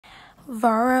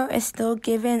Varo is still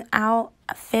giving out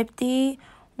 50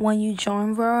 when you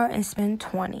join Varo and spend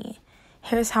 20.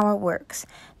 Here's how it works.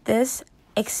 This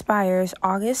expires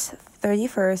August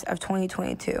 31st of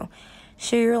 2022.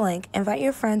 Share your link. Invite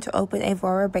your friend to open a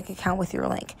Varo bank account with your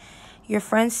link. Your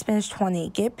friend spends 20.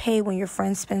 Get paid when your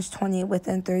friend spends 20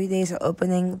 within 30 days of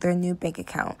opening their new bank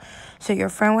account. So your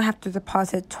friend will have to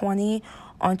deposit 20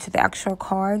 onto the actual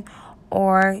card,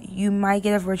 or you might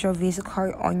get a virtual Visa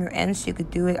card on your end so you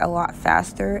could do it a lot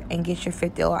faster and get your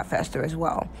 50 a lot faster as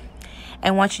well.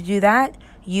 And once you do that,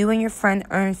 you and your friend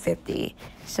earn 50.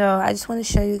 So I just want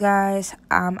to show you guys,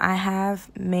 I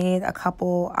have made a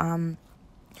couple $50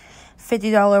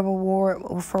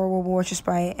 referral rewards just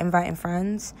by inviting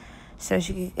friends. So as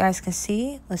you guys can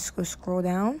see, let's go scroll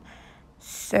down.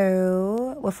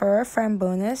 So refer a friend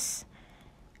bonus,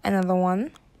 another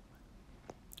one,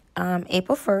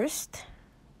 April 1st,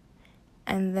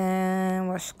 and then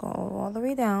we'll scroll all the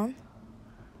way down.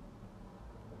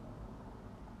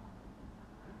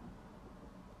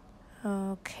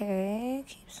 Okay,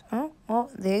 oh, well,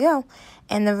 there you go.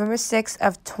 And November 6th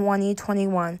of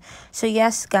 2021. So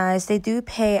yes, guys, they do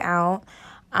pay out.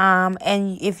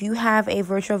 And if you have a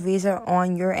virtual Visa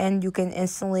on your end, you can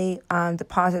instantly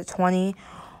deposit 20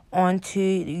 onto,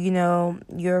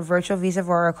 your virtual Visa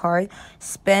Varo card.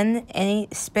 Spend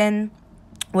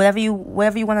whatever you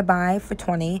want to buy for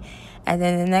 20, and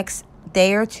then the next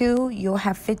day or two you'll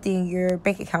have 50 in your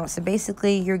bank account. So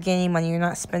basically you're gaining money. You're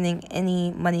not spending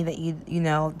any money that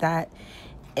that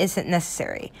isn't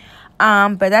necessary.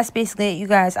 But that's basically it, you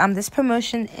guys. This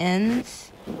promotion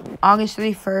ends August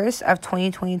 31st of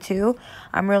 2022.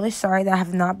 I'm really sorry that I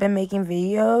have not been making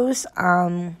videos.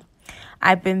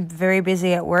 I've been very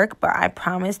busy at work, but I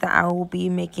promise that I will be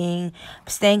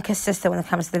staying consistent when it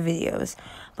comes to the videos.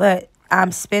 But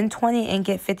spend 20 and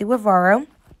get 50 with Varo.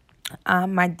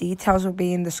 My details will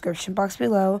be in the description box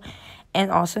below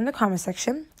and also in the comment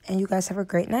section. And you guys have a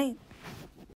great night.